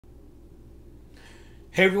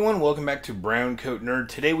Hey everyone, welcome back to BrowncoatNerd.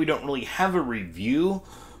 Today we don't really have a review,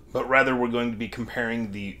 but rather we're going to be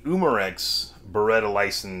comparing the Umarex Beretta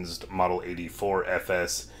licensed Model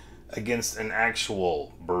 84FS against an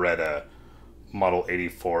actual Beretta Model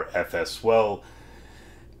 84FS. Well,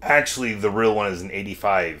 actually the real one is an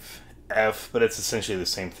 85F, but it's essentially the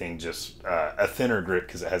same thing, just a thinner grip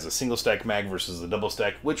because it has a single stack mag versus the double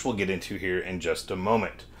stack, which we'll get into here in just a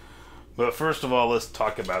moment. But first of all, let's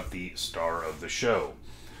talk about the star of the show.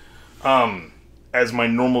 As my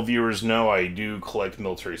normal viewers know, I do collect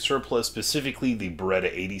military surplus, specifically the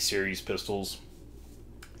Beretta 80 series pistols.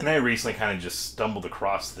 And I recently kind of just stumbled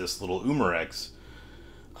across this little Umarex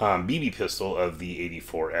BB pistol of the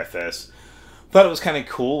 84FS. Thought it was kind of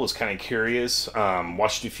cool, was kind of curious,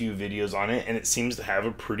 watched a few videos on it, and it seems to have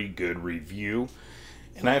a pretty good review.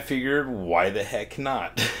 And I figured, why the heck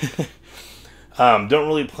not? Don't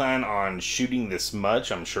really plan on shooting this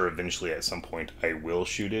much. I'm sure eventually at some point I will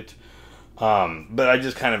shoot it. But I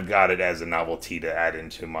just kind of got it as a novelty to add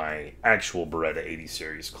into my actual Beretta 80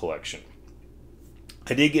 series collection.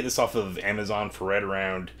 I did get this off of Amazon for right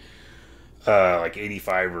around like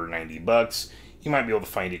 85 or 90 bucks. You might be able to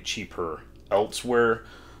find it cheaper elsewhere.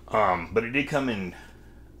 But it did come in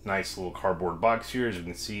nice little cardboard box here. As you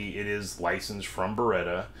can see, it is licensed from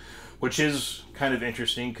Beretta, which is kind of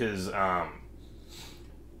interesting because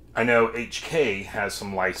I know HK has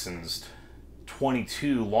some licensed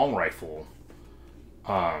 22 long rifle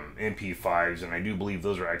MP5s, and I do believe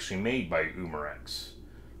those are actually made by Umarex,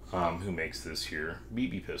 who makes this here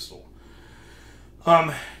BB pistol.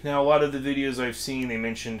 Now, a lot of the videos I've seen, they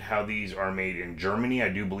mentioned how these are made in Germany. I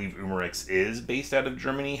do believe Umarex is based out of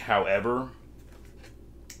Germany. However,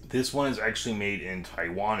 this one is actually made in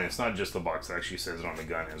Taiwan, and it's not just the box that actually says it on the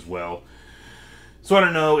gun as well. So I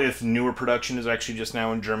don't know if newer production is actually just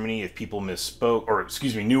now in Germany, if people misspoke, or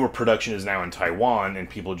excuse me, newer production is now in Taiwan and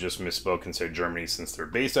people just misspoke and said Germany since they're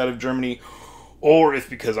based out of Germany, or if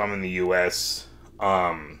because I'm in the US,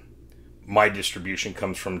 my distribution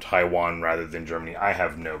comes from Taiwan rather than Germany. I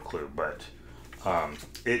have no clue, but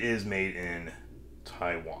it is made in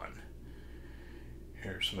Taiwan.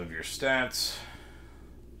 Here's some of your stats,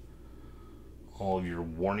 all of your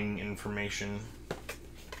warning information.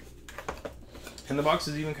 And the box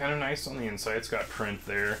is even kind of nice on the inside. It's got print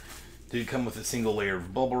there. Did come with a single layer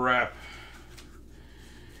of bubble wrap.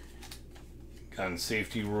 Gun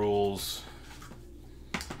safety rules.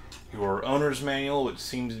 Your owner's manual, which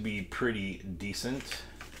seems to be pretty decent.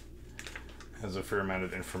 Has a fair amount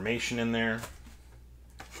of information in there.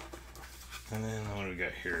 And then what do we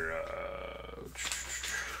got here?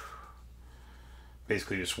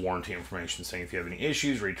 Basically just warranty information saying if you have any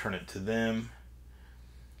issues, return it to them.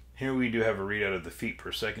 Here we do have a readout of the feet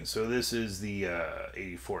per second. So this is the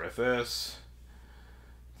 84FS.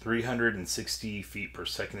 360 feet per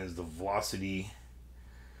second is the velocity.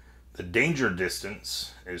 The danger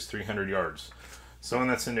distance is 300 yards. Someone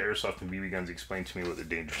that's into airsoft and BB guns explained to me what the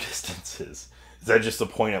danger distance is. Is that just the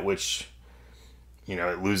point at which, you know,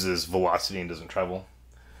 it loses velocity and doesn't travel?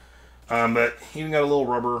 But even got a little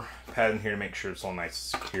rubber pad in here to make sure it's all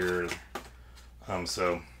nice and secure.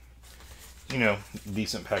 So, you know,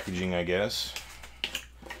 decent packaging, I guess.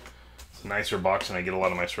 It's a nicer box, and I get a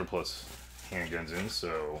lot of my surplus handguns in,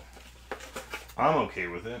 so I'm okay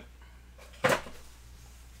with it.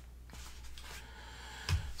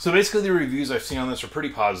 So basically the reviews I've seen on this are pretty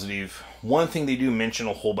positive. One thing they do mention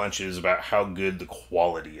a whole bunch is about how good the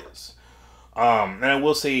quality is. And I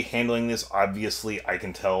will say, handling this, obviously I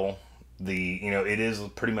can tell it is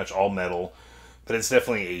pretty much all metal, but it's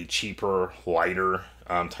definitely a cheaper, lighter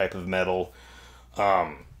type of metal.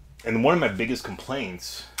 And one of my biggest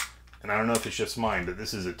complaints, and I don't know if it's just mine, but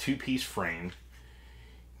this is a two-piece frame.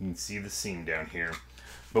 You can see the seam down here.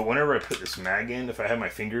 But whenever I put this mag in, if I have my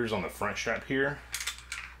fingers on the front strap here,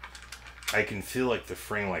 I can feel like the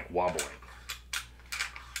frame like wobbling.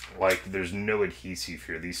 Like there's no adhesive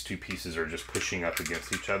here. These two pieces are just pushing up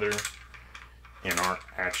against each other and aren't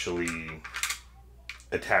actually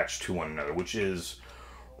attached to one another, which is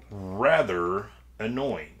rather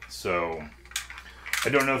annoying. So I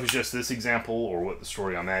don't know if it's just this example or what the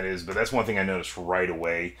story on that is, but that's one thing I noticed right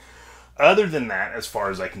away. Other than that, as far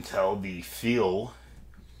as I can tell, the feel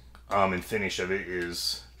and finish of it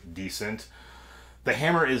is decent. The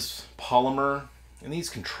hammer is polymer, and these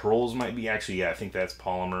controls might be actually, yeah, I think that's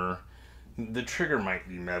polymer. The trigger might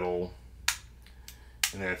be metal,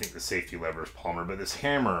 and then I think the safety lever is polymer, but this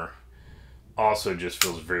hammer also just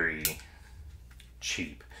feels very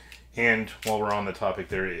cheap. And while we're on the topic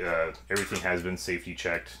there, everything has been safety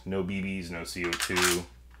checked. No BBs, no CO2.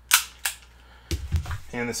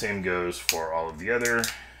 And the same goes for all of the other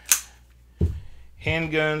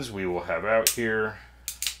handguns we will have out here.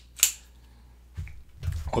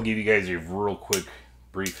 I'll give you guys a real quick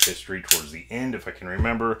brief history towards the end if I can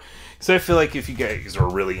remember, because I feel like if you guys are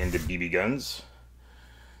really into BB guns,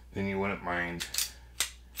 then you wouldn't mind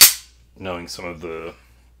knowing some of the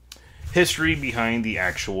history behind the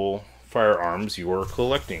actual firearms you are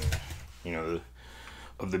collecting, you know,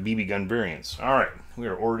 of the BB gun variants. All right, we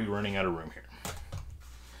are already running out of room here.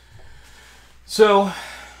 So,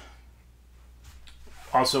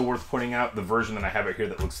 also worth pointing out, the version that I have out here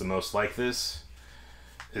that looks the most like this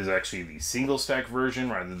is actually the single stack version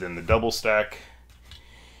rather than the double stack,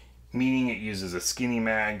 meaning it uses a skinny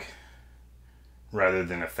mag rather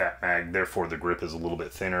than a fat mag, therefore the grip is a little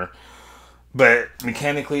bit thinner. But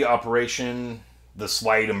mechanically, operation, the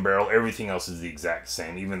slide and barrel, everything else is the exact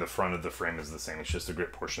same. Even the front of the frame is the same. It's just the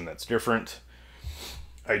grip portion that's different.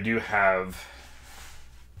 I do have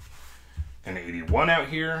an 81 out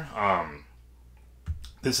here.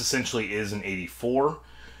 This essentially is an 84,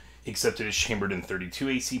 except it is chambered in 32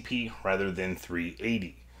 ACP rather than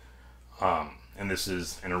 380. And this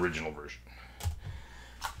is an original version.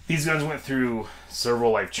 These guns went through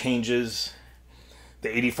several life changes.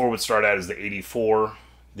 The 84 would start out as the 84,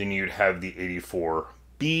 then you'd have the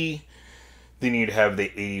 84B, then you'd have the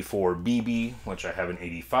 84BB, which I have an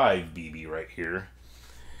 85BB right here.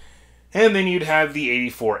 And then you'd have the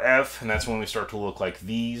 84F, and that's when we start to look like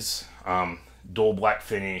these. Dull black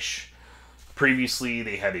finish. Previously,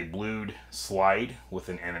 they had a blued slide with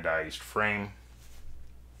an anodized frame.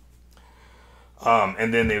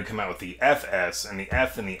 And then they would come out with the FS, and the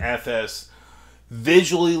F and the FS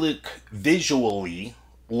visually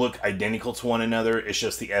look identical to one another. It's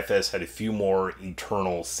just the FS had a few more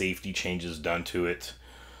internal safety changes done to it.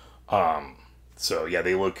 So yeah,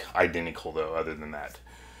 they look identical though, other than that.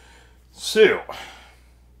 So,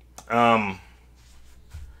 our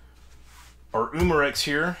Umarex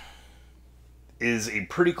here is a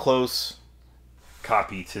pretty close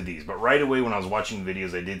copy to these. But right away when I was watching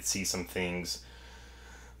videos, I did see some things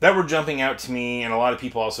that were jumping out to me. And a lot of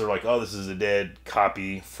people also are like, oh, this is a dead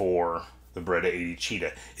copy for the Beretta 80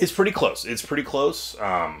 Cheetah. It's pretty close. It's pretty close.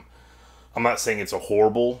 I'm not saying it's a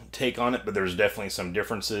horrible take on it, but there's definitely some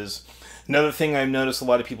differences. Another thing I've noticed a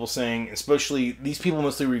lot of people saying, especially these people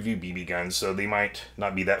mostly review BB guns, so they might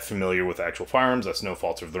not be that familiar with actual firearms. That's no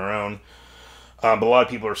fault of their own. But a lot of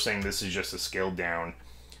people are saying this is just a scaled down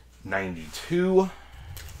 92,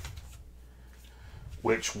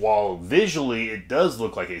 which while visually it does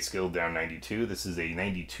look like a scaled down 92, this is a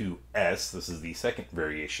 92S. This is the second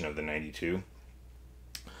variation of the 92.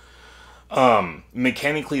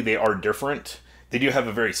 Mechanically, they are different. They do have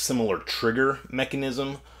a very similar trigger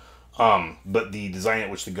mechanism, but the design at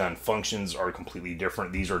which the gun functions are completely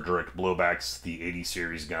different. These are direct blowbacks, the 80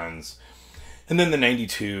 series guns. And then the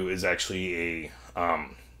 92 is actually a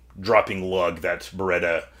dropping lug that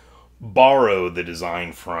Beretta borrowed the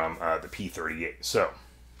design from the P38. So,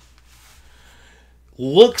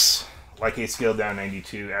 looks like a scaled down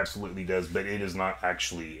 92, absolutely does, but it is not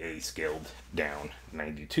actually a scaled down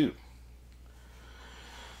 92.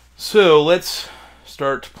 So, let's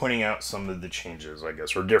start pointing out some of the changes, I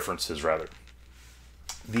guess, or differences rather.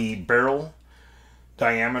 The barrel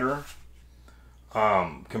diameter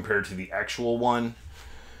compared to the actual one.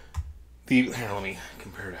 Here, let me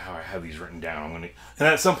compare to how I have these written down. And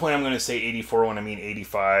at some point I'm going to say 84 when I mean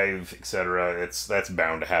 85, etc. That's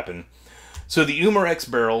bound to happen. So the Umarex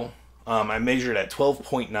barrel, I measured at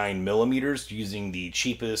 12.9 millimeters using the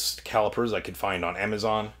cheapest calipers I could find on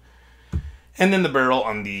Amazon. And then the barrel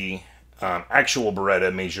on the actual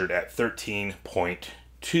Beretta measured at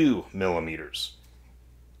 13.2 millimeters.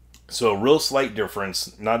 So real slight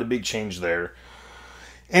difference, not a big change there.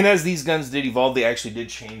 And as these guns did evolve, they actually did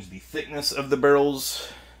change the thickness of the barrels.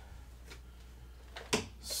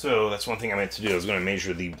 So that's one thing I meant to do. I was going to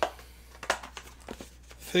measure the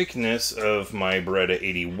thickness of my Beretta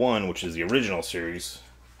 81, which is the original series.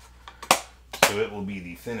 So it will be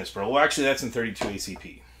the thinnest barrel. Well, actually, that's in 32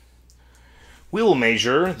 ACP. We will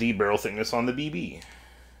measure the barrel thickness on the BB.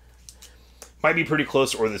 Might be pretty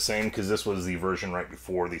close or the same because this was the version right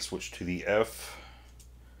before they switched to the F.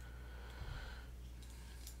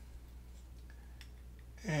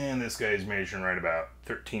 And this guy is measuring right about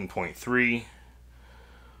 13.3.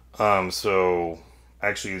 So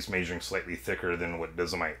actually it's measuring slightly thicker than what it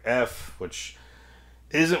does on my F, which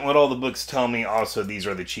isn't what all the books tell me. Also, these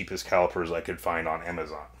are the cheapest calipers I could find on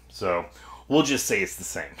Amazon. So we'll just say it's the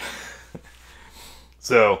same.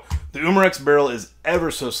 So the Umarex barrel is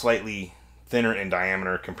ever so slightly thinner in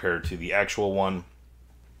diameter compared to the actual one.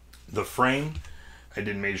 The frame, I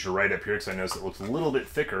did measure right up here because I noticed it looks a little bit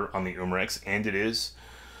thicker on the Umarex, and it is.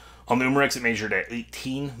 On the Umarex, it measured at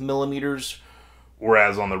 18 millimeters,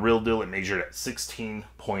 whereas on the real deal, it measured at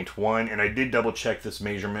 16.1. And I did double check this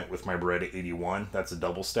measurement with my Beretta 81. That's a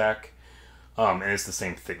double stack, and it's the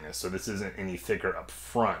same thickness. So this isn't any thicker up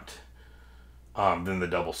front than the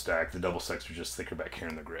double stack. The double stacks are just thicker back here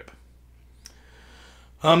in the grip.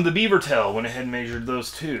 The beaver tail went ahead and measured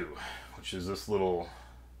those too, which is this little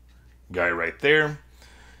guy right there.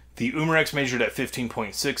 The Umarex measured at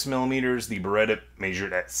 15.6 millimeters. The Beretta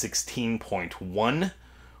measured at 16.1.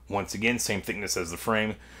 Once again, same thickness as the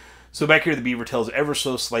frame. So back here, the beaver tail is ever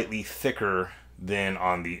so slightly thicker than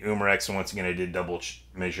on the Umarex. And once again, I did double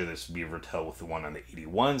measure this beaver tail with the one on the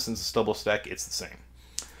 81. Since it's double stack, it's the same.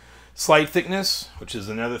 Slide thickness, which is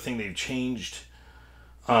another thing they've changed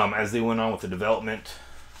as they went on with the development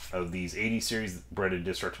of these 80 series. Beretta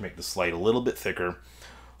did start to make the slide a little bit thicker.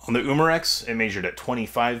 On the Umarex, it measured at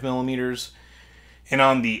 25 millimeters, and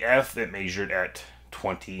on the F, it measured at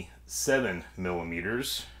 27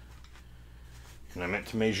 millimeters. And I meant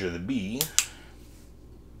to measure the B.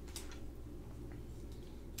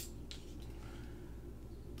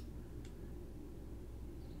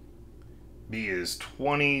 B is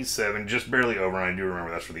 27, just barely over, and I do remember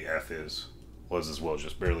that's where the F was as well,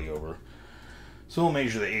 just barely over. So we'll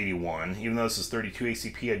measure the 81. Even though this is 32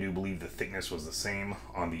 ACP, I do believe the thickness was the same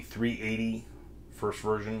on the 380 first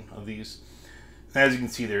version of these. And as you can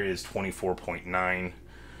see, there is 24.9.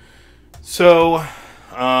 So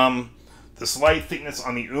the slide thickness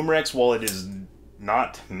on the Umarex, while it is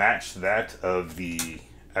not matched that of the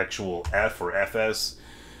actual F or FS,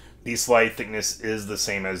 the slide thickness is the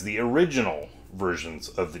same as the original versions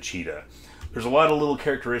of the Cheetah. There's a lot of little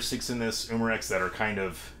characteristics in this Umarex that are kind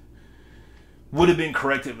of would have been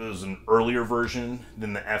correct if it was an earlier version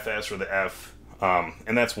than the FS or the F,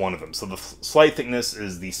 and that's one of them. So the slide thickness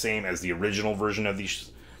is the same as the original version of the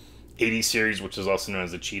 80 series, which is also known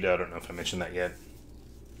as the Cheetah. I don't know if I mentioned that yet.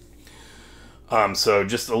 So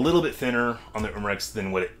just a little bit thinner on the Umarex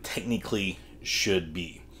than what it technically should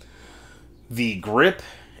be. The grip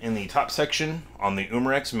in the top section on the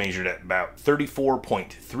Umarex measured at about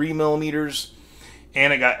 34.3 millimeters.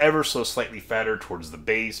 And it got ever so slightly fatter towards the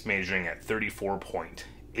base, measuring at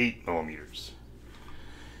 34.8 millimeters.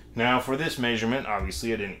 Now for this measurement,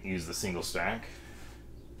 obviously I didn't use the single stack,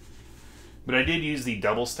 but I did use the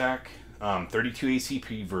double stack 32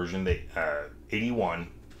 ACP version, the 81.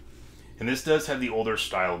 And this does have the older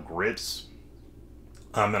style grips.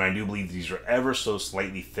 And I do believe these are ever so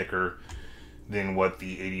slightly thicker than what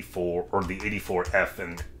the 84 or the 84F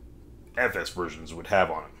and FS versions would have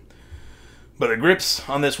on them. But the grips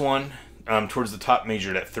on this one, towards the top,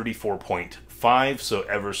 measured at 34.5, so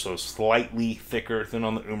ever so slightly thicker than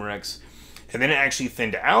on the Umarex. And then it actually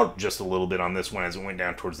thinned out just a little bit on this one as it went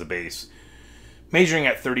down towards the base, measuring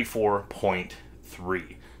at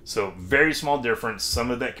 34.3. So very small difference.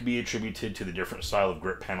 Some of that could be attributed to the different style of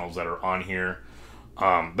grip panels that are on here.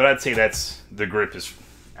 But I'd say the grip is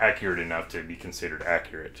accurate enough to be considered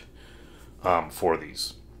accurate for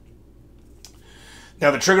these.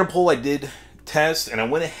 Now the trigger pull I did test, and I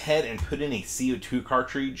went ahead and put in a CO2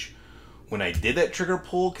 cartridge when I did that trigger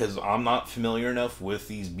pull because I'm not familiar enough with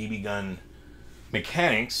these BB gun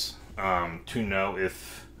mechanics to know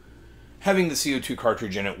if having the CO2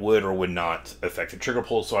 cartridge in it would or would not affect the trigger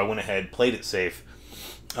pull. So I went ahead, played it safe,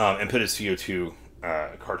 and put a CO2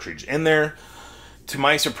 cartridge in there. To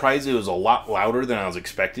my surprise, it was a lot louder than I was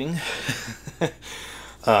expecting.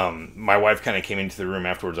 My wife kind of came into the room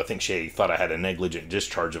afterwards. I think she thought I had a negligent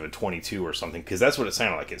discharge of a 22 or something, because that's what it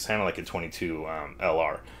sounded like. It sounded like a 22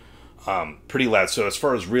 LR. Pretty loud. So as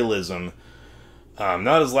far as realism,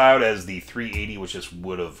 not as loud as the 380, which just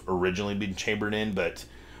would have originally been chambered in, but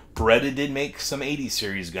Beretta did make some 80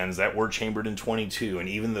 series guns that were chambered in 22, and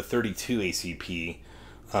even the 32 ACP,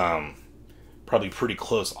 probably pretty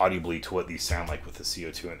close audibly to what these sound like with the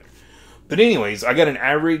CO2 in there. But anyways, I got an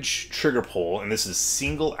average trigger pull, and this is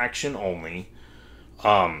single action only,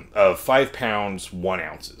 of 5 pounds, 1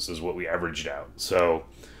 ounces is what we averaged out. So,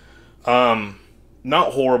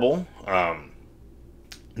 not horrible,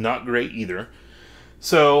 not great either.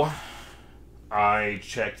 So, I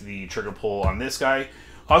checked the trigger pull on this guy.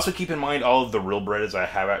 Also keep in mind, all of the real Berettas I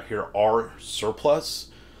have out here are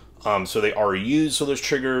surplus. So they are used, so those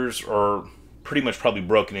triggers are pretty much probably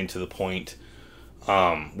broken into the point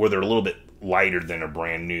where they're a little bit lighter than a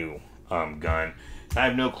brand new gun. And I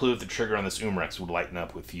have no clue if the trigger on this Umarex would lighten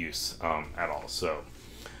up with use at all. So,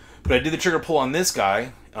 but I did the trigger pull on this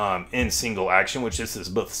guy in single action, which this is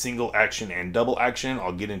both single action and double action.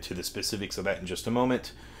 I'll get into the specifics of that in just a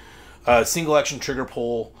moment. Single action trigger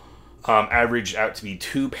pull averaged out to be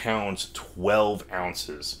 2 pounds, 12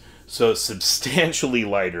 ounces. So it's substantially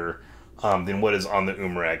lighter than what is on the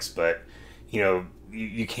Umarex, but you know,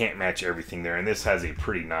 you can't match everything there. And this has a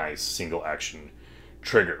pretty nice single action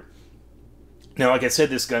trigger. Now, like I said,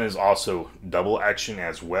 this gun is also double action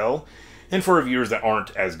as well. And for viewers that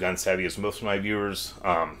aren't as gun savvy as most of my viewers,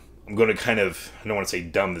 I'm going to kind of, I don't want to say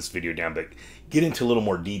dumb this video down, but get into a little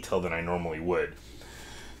more detail than I normally would.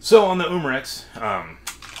 So on the Umarex,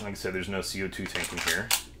 like I said, there's no CO2 tank in here.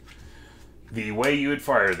 The way you would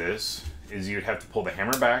fire this is you would have to pull the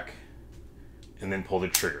hammer back and then pull the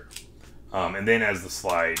trigger. And then as the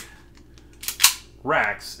slide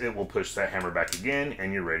racks, it will push that hammer back again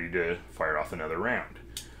and you're ready to fire off another round.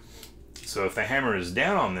 So if the hammer is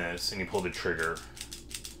down on this and you pull the trigger,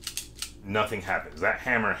 nothing happens. That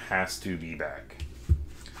hammer has to be back.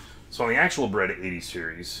 So on the actual Beretta 80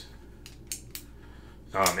 series,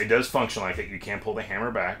 it does function like it. You can pull the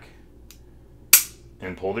hammer back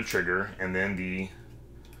and pull the trigger, and then the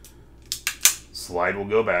slide will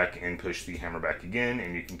go back and push the hammer back again,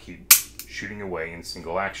 and you can keep shooting away in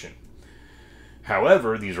single action.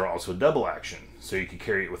 However, these are also double action, so you can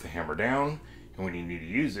carry it with the hammer down, and when you need to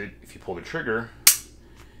use it, if you pull the trigger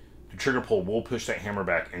pull will push that hammer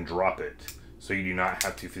back and drop it, so you do not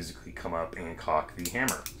have to physically come up and cock the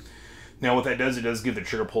hammer. Now what that does, it does give the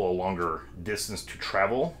trigger pull a longer distance to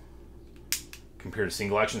travel compared to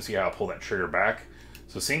single action. See how I pull that trigger back?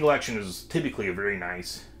 So single action is typically a very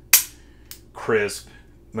nice, crisp,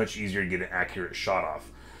 much easier to get an accurate shot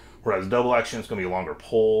off. Whereas double action is going to be a longer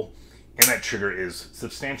pull, and that trigger is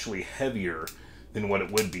substantially heavier than what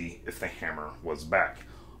it would be if the hammer was back.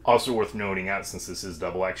 Also worth noting out, since this is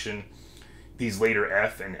double action, these later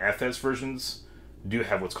F and FS versions do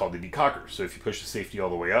have what's called the decocker. So if you push the safety all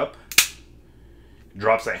the way up, it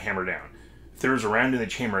drops that hammer down. If there was a round in the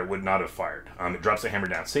chamber, it would not have fired. It drops the hammer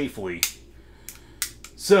down safely,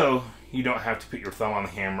 so you don't have to put your thumb on the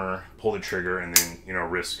hammer, pull the trigger, and then, you know,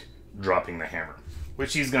 risk dropping the hammer.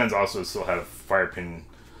 Which these guns also still have fire pin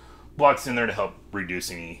blocks in there to help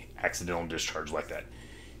reduce any accidental discharge like that.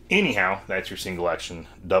 Anyhow, that's your single action,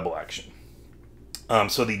 double action.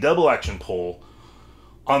 So the double action pull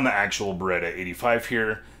on the actual Beretta 85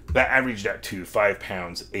 here, that averaged out to 5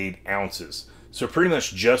 pounds, 8 ounces. So pretty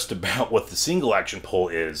much just about what the single action pull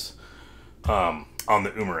is on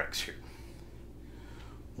the Umarex here.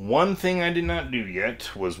 One thing I did not do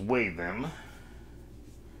yet was weigh them.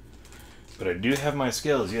 But I do have my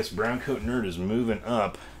scales. Yes, BrowncoatNerd is moving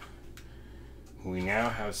up. We now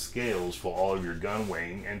have scales for all of your gun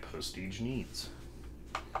weighing and postage needs.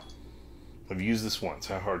 I've used this once.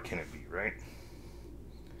 How hard can it be, right?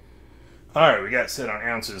 Alright, we got set on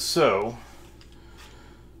ounces. So,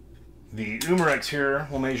 the Umarex here,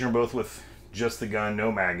 we'll measure them both with just the gun,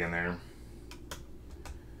 no mag in there.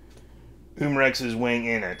 Umarex is weighing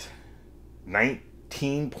in at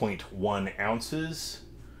 19.1 ounces.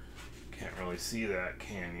 Can't really see that,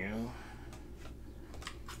 can you?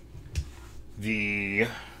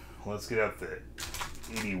 Let's get out the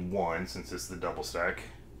 81, since it's the double stack,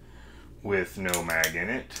 with no mag in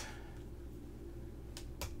it.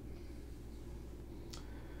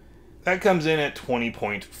 That comes in at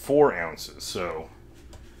 20.4 ounces, so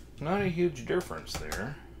not a huge difference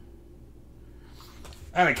there.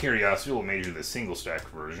 Out of curiosity, we'll measure the single stack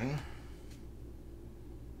version.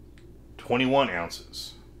 21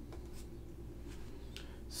 ounces.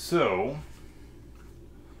 So,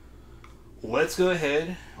 let's go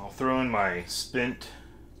ahead. I'll throw in my spent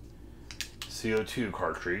CO2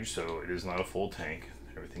 cartridge, so it is not a full tank.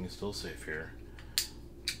 Everything is still safe here.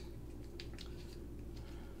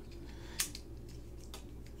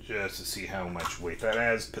 Just to see how much weight that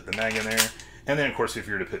adds, put the mag in there. And then, of course, if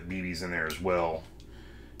you were to put BBs in there as well,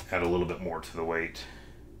 add a little bit more to the weight.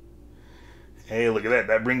 Hey, look at that.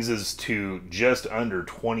 That brings us to just under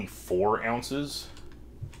 24 ounces.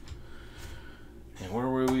 And where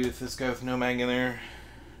were we with this guy with no mag in there?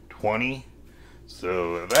 20.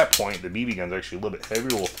 So at that point, the BB gun's actually a little bit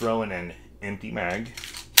heavier. We'll throw in an empty mag.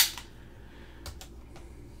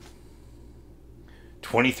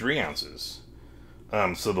 23 ounces.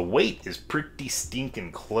 So the weight is pretty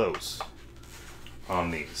stinking close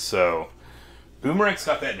on these. So Umarex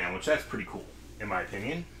got that down, which that's pretty cool, in my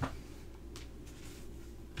opinion.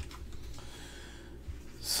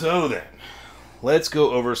 So then, let's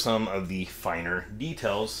go over some of the finer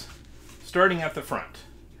details, starting at the front.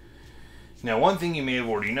 Now, one thing you may have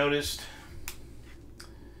already noticed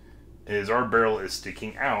is our barrel is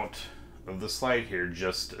sticking out of the slide here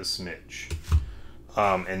just a smidge.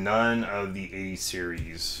 And none of the 80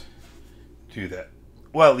 series do that.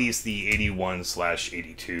 Well, at least the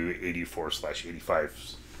 81/82,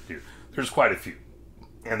 84/85s do. There's quite a few,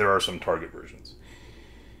 and there are some Target versions.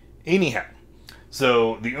 Anyhow,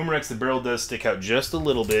 so the Umarex, the barrel does stick out just a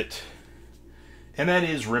little bit, and that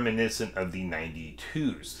is reminiscent of the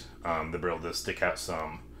 92s. The barrel does stick out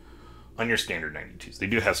some on your standard 92s. They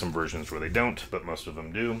do have some versions where they don't, but most of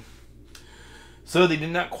them do. So they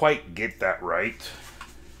did not quite get that right.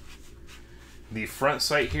 The front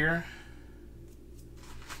sight here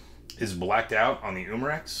is blacked out on the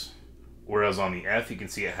Umarex, whereas on the F you can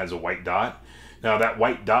see it has a white dot. Now that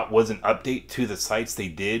white dot was an update to the sights they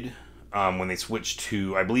did when they switched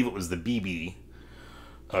to, I believe it was the BB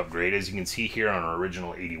upgrade. As you can see here on our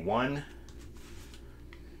original 81,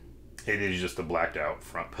 it is just a blacked out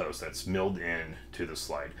front post that's milled in to the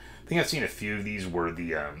slide. I think I've seen a few of these where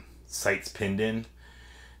the sights pinned in,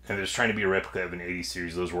 and there's trying to be a replica of an 80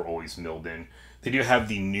 series. Those were always milled in. They do have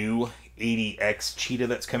the new 80X Cheetah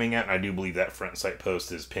that's coming out, and I do believe that front sight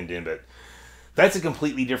post is pinned in, but that's a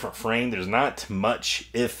completely different frame. There's not much,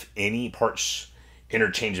 if any, parts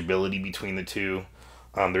interchangeability between the two.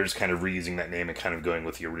 They're just kind of reusing that name and kind of going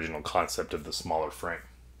with the original concept of the smaller frame.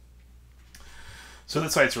 So the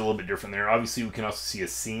sights are a little bit different there. Obviously, we can also see a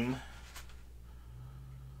seam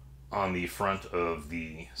on the front of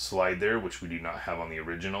the slide there, which we do not have on the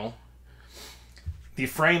original. The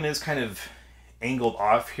frame is kind of angled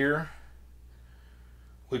off here,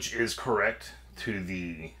 which is correct to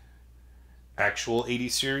the actual 80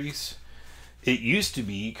 series. It used to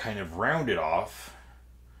be kind of rounded off,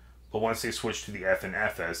 but once they switched to the F and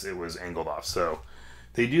FS, it was angled off. So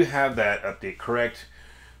they do have that update correct.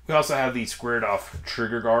 We also have the squared off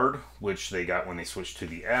trigger guard, which they got when they switched to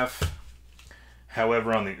the F.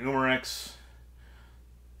 However, on the Umarex,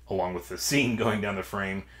 along with the seam going down the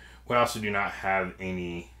frame, we also do not have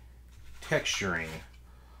any texturing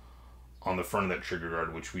on the front of that trigger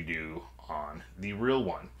guard, which we do on the real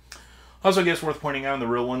one. Also, I guess worth pointing out, on the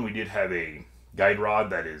real one, we did have a guide rod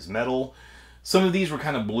that is metal. Some of these were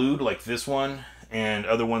kind of blued, like this one, and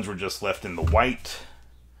other ones were just left in the white,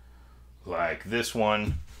 like this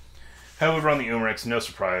one. However, on the Umarex, no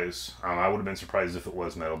surprise. I would have been surprised if it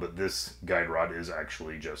was metal, but this guide rod is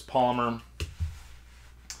actually just polymer.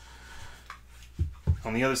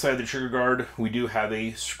 On the other side of the trigger guard, we do have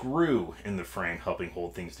a screw in the frame helping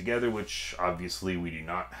hold things together, which obviously we do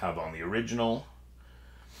not have on the original.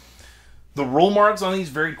 The roll marks on these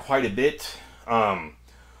varied quite a bit. A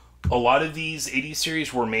lot of these 80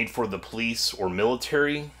 series were made for the police or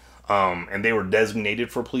military, and they were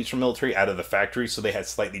designated for police or military out of the factory, so they had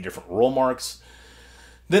slightly different roll marks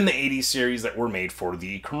than the 80 series that were made for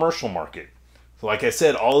the commercial market. So like I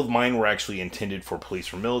said, all of mine were actually intended for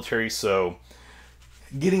police or military, so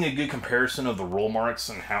getting a good comparison of the roll marks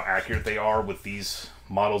and how accurate they are with these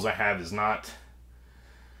models I have is not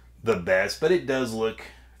the best, but it does look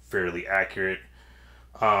fairly accurate.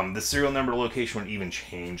 The serial number location would even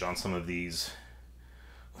change on some of these.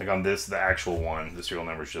 Like on this, the actual one, the serial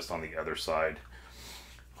number is just on the other side.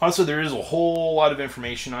 Also, there is a whole lot of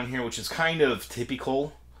information on here, which is kind of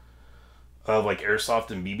typical of like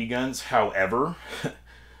airsoft and BB guns. However,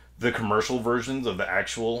 the commercial versions of the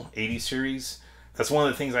actual 80 series, that's one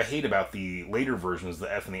of the things I hate about the later versions,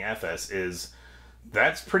 the F and the FS, is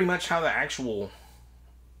that's pretty much how the actual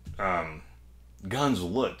guns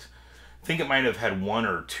looked. I think it might have had one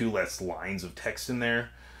or two less lines of text in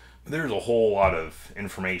there. But there's a whole lot of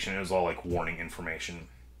information. It was all like warning information.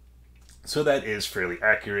 So that is fairly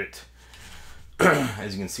accurate.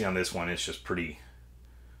 As you can see on this one, it's just pretty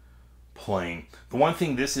plain. The one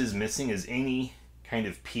thing this is missing is any kind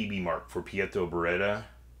of PB mark for Pietro Beretta.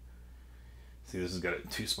 See, this has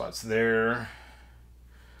got 2 spots there.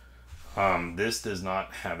 This does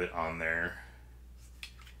not have it on there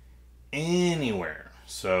anywhere.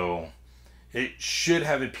 So it should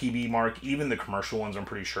have a PB mark. Even the commercial ones, I'm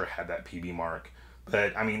pretty sure, had that PB mark.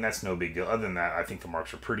 But, I mean, that's no big deal. Other than that, I think the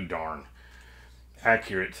marks are pretty darn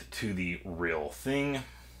accurate to the real thing.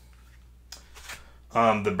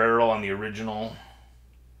 The barrel on the original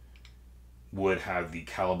would have the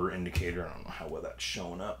caliber indicator. I don't know how well that's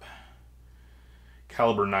showing up.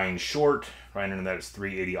 Caliber 9 short. Right under that is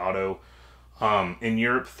 380 auto. In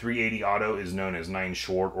Europe, 380 auto is known as 9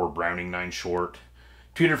 short or Browning 9 short.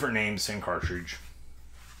 2 different names, same cartridge.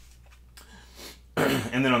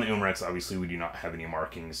 And then on the Umarex, obviously, we do not have any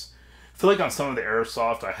markings. I feel like on some of the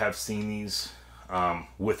airsoft, I have seen these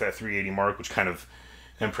with that 380 mark, which kind of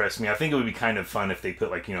impressed me. I think it would be kind of fun if they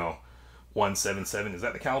put, like, 177. Is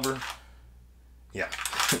that the caliber? Yeah.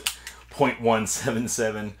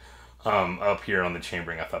 .177 up here on the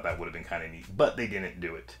chambering. I thought that would have been kind of neat, but they didn't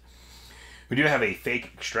do it. We do have a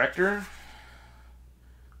fake extractor,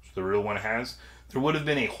 which the real one has. There would have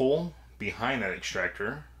been a hole behind that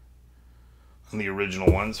extractor on the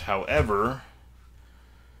original ones. However,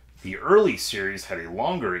 The early series had a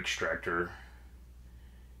longer extractor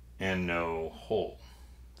and no hole.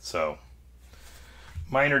 So,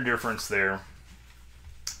 minor difference there.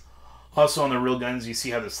 Also on the real guns, you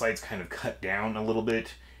see how the sights kind of cut down a little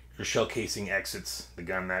bit. Your shell casing exits the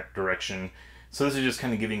gun that direction. So this is just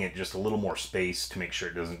kind of giving it just a little more space to make sure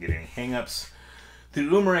it doesn't get any hangups. The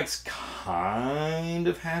Umarex kind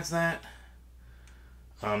of has that.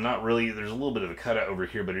 Not really. There's a little bit of a cutout over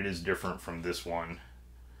here, but it is different from this one.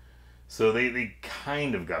 So they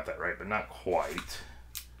kind of got that right, but not quite.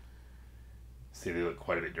 See, they look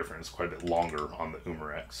quite a bit different. It's quite a bit longer on the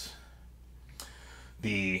Umarex.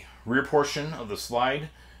 The rear portion of the slide,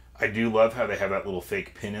 I do love how they have that little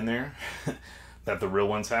fake pin in there that the real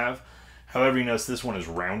ones have. However, you notice this one is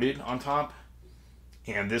rounded on top,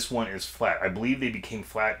 and this one is flat. I believe they became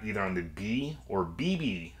flat either on the B or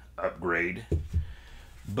BB upgrade,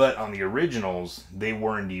 but on the originals, they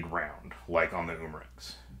were indeed round, like on the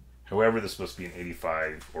Umarex. However, this is supposed to be an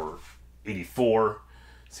 85 or 84.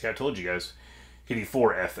 See, I told you guys,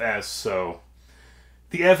 84FS, so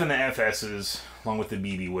the F and the FS's, along with the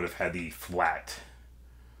BB, would have had the flat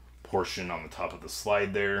portion on the top of the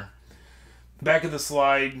slide there. The back of the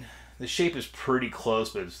slide, the shape is pretty close,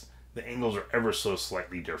 but the angles are ever so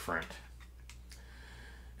slightly different.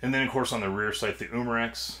 And then, of course, on the rear sight, the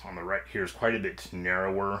Umarex on the right here is quite a bit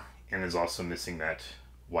narrower and is also missing that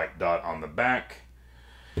white dot on the back.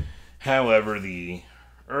 However, the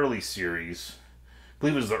early series, I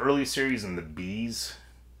believe it was the early series and the Bs,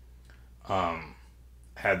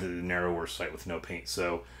 had the narrower sight with no paint.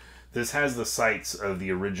 So this has the sights of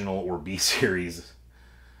the original or B series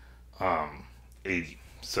 80.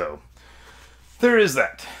 So there is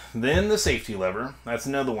that. Then the safety lever. That's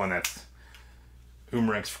another one that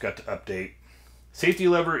Umarex forgot to update. Safety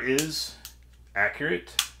lever is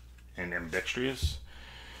accurate and ambidextrous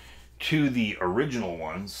to the original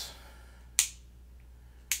ones.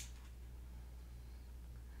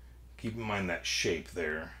 Keep in mind that shape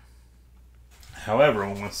there. However,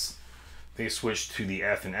 once they switched to the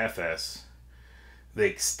F and FS, they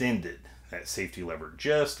extended that safety lever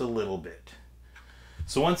just a little bit.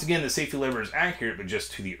 So once again, the safety lever is accurate, but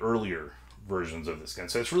just to the earlier versions of this gun.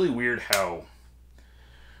 So it's really weird how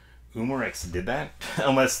Umarex did that,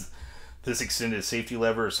 unless this extended safety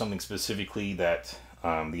lever is something specifically that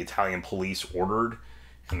the Italian police ordered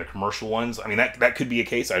in the commercial ones. I mean, that could be a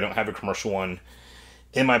case. I don't have a commercial one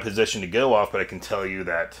in my possession to go off, but I can tell you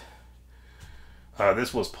that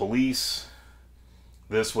this was police.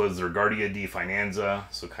 This was their Guardia di Finanza,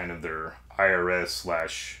 so kind of their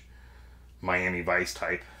IRS / Miami Vice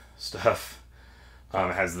type stuff.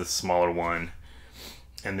 It has this smaller one.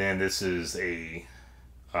 And then this is a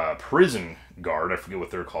prison guard. I forget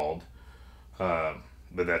what they're called. But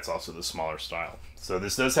that's also the smaller style. So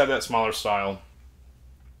this does have that smaller style.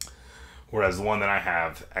 Whereas the one that I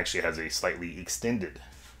have actually has a slightly extended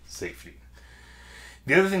safety.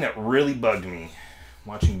 The other thing that really bugged me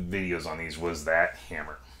watching videos on these was that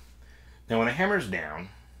hammer. Now when the hammer's down,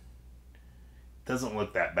 it doesn't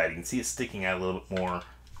look that bad. You can see it sticking out a little bit more.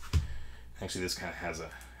 Actually, this kind of has a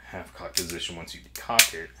half-cock position once you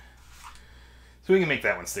decock it. So we can make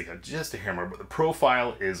that one stick out just a hair more, but the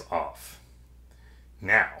profile is off.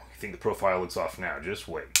 Now, you think the profile looks off now, just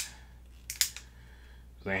wait.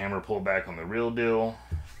 The hammer pulled back on the real deal.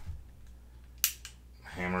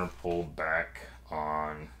 Hammer pulled back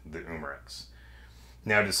on the Umarex.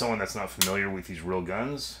 Now, to someone that's not familiar with these real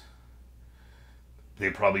guns,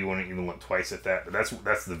 they probably wouldn't even look twice at that. But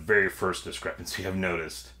that's the very first discrepancy I've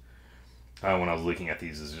noticed when I was looking at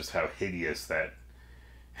these, is just how hideous that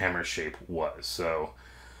hammer shape was. So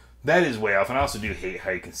that is way off. And I also do hate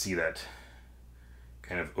how you can see that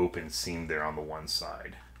kind of open seam there on the one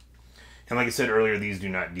side. And like I said earlier, these do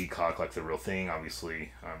not decock like the real thing.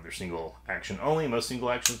 Obviously, they're single action only. Most single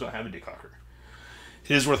actions don't have a decocker.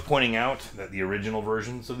 It is worth pointing out that the original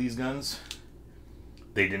versions of these guns,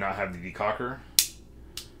 they did not have the decocker.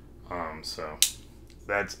 So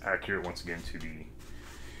that's accurate once again to the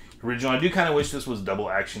original. I do kind of wish this was double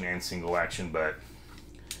action and single action, but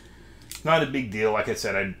not a big deal. Like I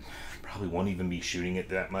said, I probably won't even be shooting it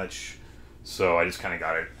that much. So I just kind of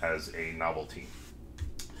got it as a novelty.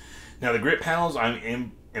 Now the grip panels,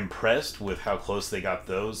 I'm impressed with how close they got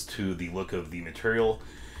those to the look of the material.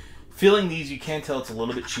 Feeling these, you can tell it's a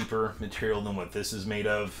little bit cheaper material than what this is made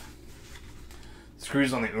of.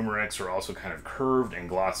 Screws on the Umarex are also kind of curved and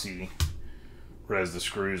glossy, whereas the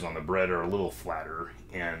screws on the Beretta are a little flatter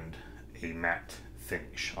and a matte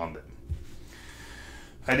finish on them.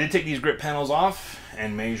 I did take these grip panels off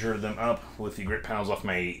and measure them up with the grip panels off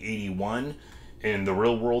my 81. In the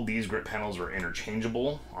real world, these grip panels are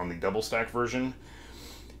interchangeable on the double stack version.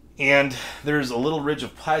 And there's a little ridge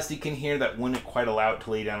of plastic in here that wouldn't quite allow it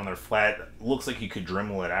to lay down on there flat. Looks like you could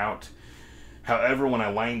Dremel it out. However, when I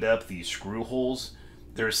lined up these screw holes,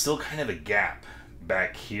 there's still kind of a gap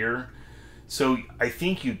back here. So I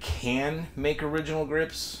think you can make original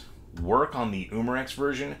grips work on the Umarex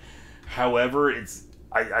version. However,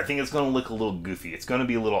 I think it's going to look a little goofy. It's going to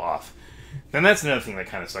be a little off. And that's another thing that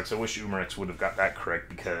kind of sucks. I wish Umarex would have got that correct,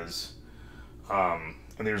 because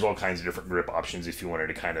and there's all kinds of different grip options if you wanted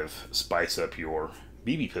to kind of spice up your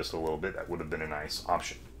BB pistol a little bit. That would have been a nice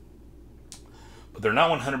option. But they're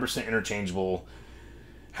not 100% interchangeable.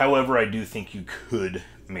 However, I do think you could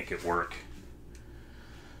make it work.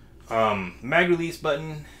 Mag release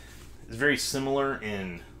button is very similar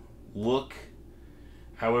in look.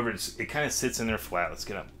 However, it kind of sits in there flat. Let's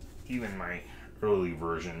get up even my early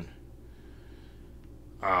version.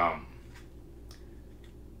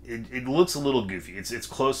 It looks a little goofy. It's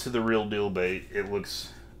close to the real deal, but it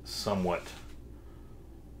looks somewhat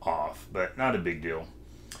off, but not a big deal.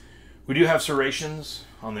 We do have serrations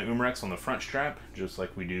on the Umarex on the front strap, just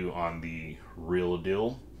like we do on the real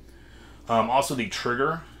deal. Also, the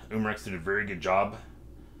trigger, Umarex did a very good job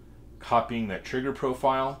copying that trigger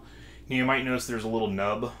profile. You might notice there's a little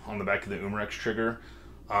nub on the back of the Umarex trigger.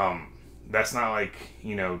 That's not like,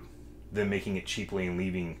 you know, them making it cheaply and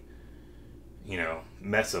leaving, you know,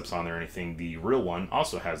 mess ups on there or anything. The real one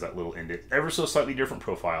also has that little indent, ever so slightly different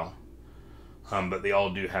profile, but they all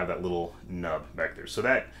do have that little nub back there. So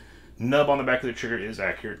that nub on the back of the trigger is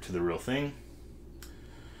accurate to the real thing.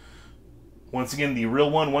 Once again, the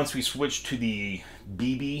real one, once we switched to the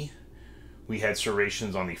BB, we had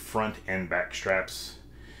serrations on the front and back straps.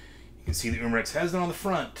 You can see the Umarex has it on the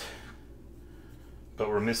front, but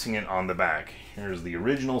we're missing it on the back. Here's the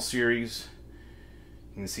original series.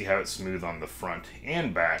 You can see how it's smooth on the front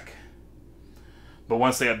and back. But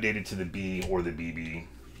once they updated to the B or the BB,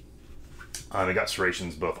 they got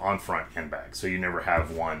serrations both on front and back. So you never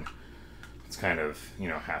have one. It's kind of, you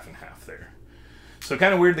know, half and half there. So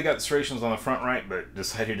kind of weird they got the serrations on the front right, but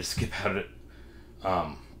decided to skip out of it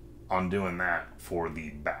on doing that for the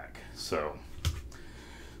back. So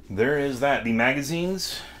there is that. The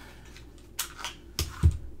magazines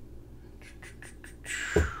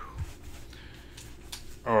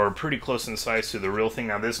are pretty close in size to the real thing.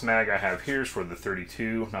 Now this mag I have here is for the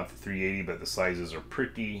 32, not the 380, but the sizes are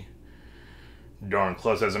pretty darn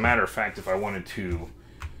close. As a matter of fact, if I wanted to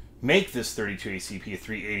make this 32 ACP a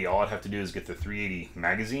 380, all I'd have to do is get the 380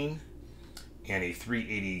 magazine and a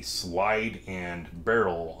 380 slide and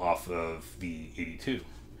barrel off of the 82.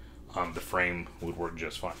 The frame would work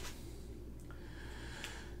just fine.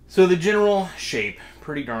 So the general shape,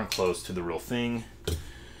 pretty darn close to the real thing.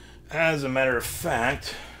 As a matter of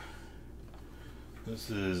fact, this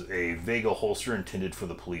is a Vega holster intended for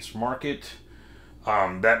the police market.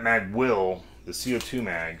 That mag will, the CO2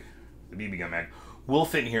 mag, the BB gun mag, will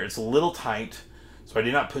fit in here. It's a little tight, so I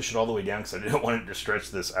did not push it all the way down because I didn't want it to stretch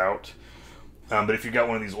this out. But if you've got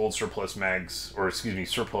one of these old surplus mags, or excuse me,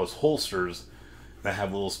 surplus holsters that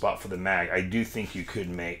have a little spot for the mag, I do think you could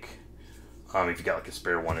make, if you got like a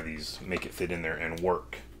spare one of these, make it fit in there and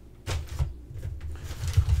work.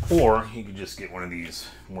 Or you could just get one of these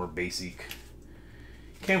more basic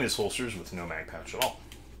canvas holsters with no mag pouch at all.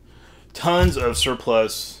 Tons of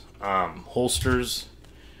surplus holsters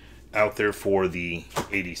out there for the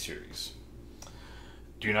 80 series.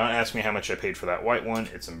 Do not ask me how much I paid for that white one.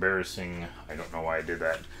 It's embarrassing. I don't know why I did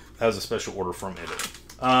that. That was a special order from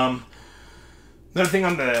Italy. Another thing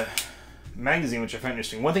on the magazine, which I found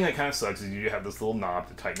interesting, one thing that kind of sucks is you have this little knob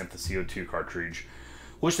to tighten up the CO2 cartridge.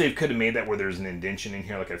 Wish they could have made that where there's an indentation in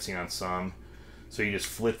here like I've seen on some. So you just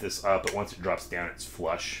flip this up, but once it drops down, it's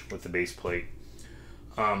flush with the base plate.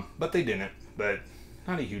 But they didn't. But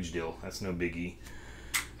not a huge deal. That's no biggie.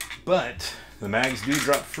 But the mags do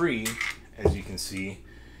drop free, as you can see.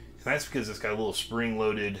 And that's because it's got a little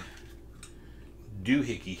spring-loaded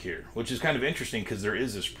doohickey here, which is kind of interesting because there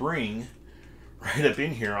is a spring right up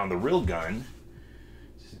in here on the real gun.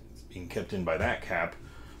 It's being kept in by that cap,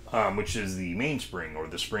 which is the mainspring or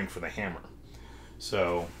the spring for the hammer.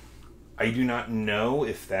 So I do not know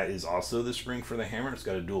if that is also the spring for the hammer. It's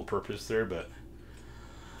got a dual purpose there, but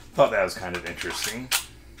thought that was kind of interesting.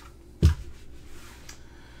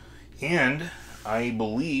 And I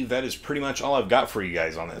believe that is pretty much all I've got for you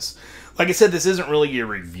guys on this. Like I said, this isn't really a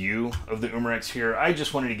review of the Umarex here. I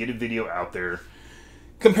just wanted to get a video out there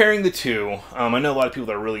comparing the two. I know a lot of people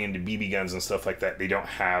that are really into BB guns and stuff like that, they don't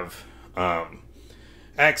have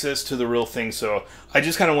access to the real thing. So I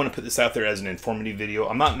just kind of want to put this out there as an informative video.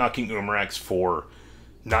 I'm not knocking Umarex for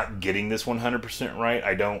not getting this 100% right.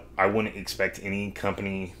 I wouldn't expect any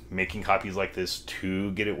company making copies like this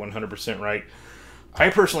to get it 100% right. I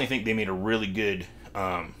personally think they made a really good,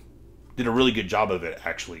 did a really good job of it,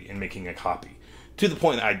 actually, in making a copy. To the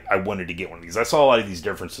point that I wanted to get one of these. I saw a lot of these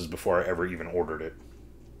differences before I ever even ordered it.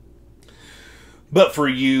 But for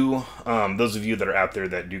you, those of you that are out there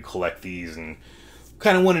that do collect these and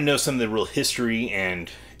kind of want to know some of the real history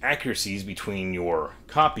and accuracies between your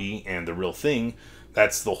copy and the real thing,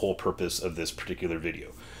 that's the whole purpose of this particular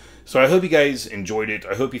video. So I hope you guys enjoyed it.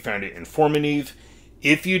 I hope you found it informative.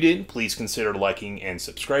 If you did, please consider liking and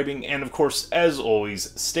subscribing. And of course, as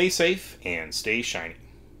always, stay safe and stay shiny.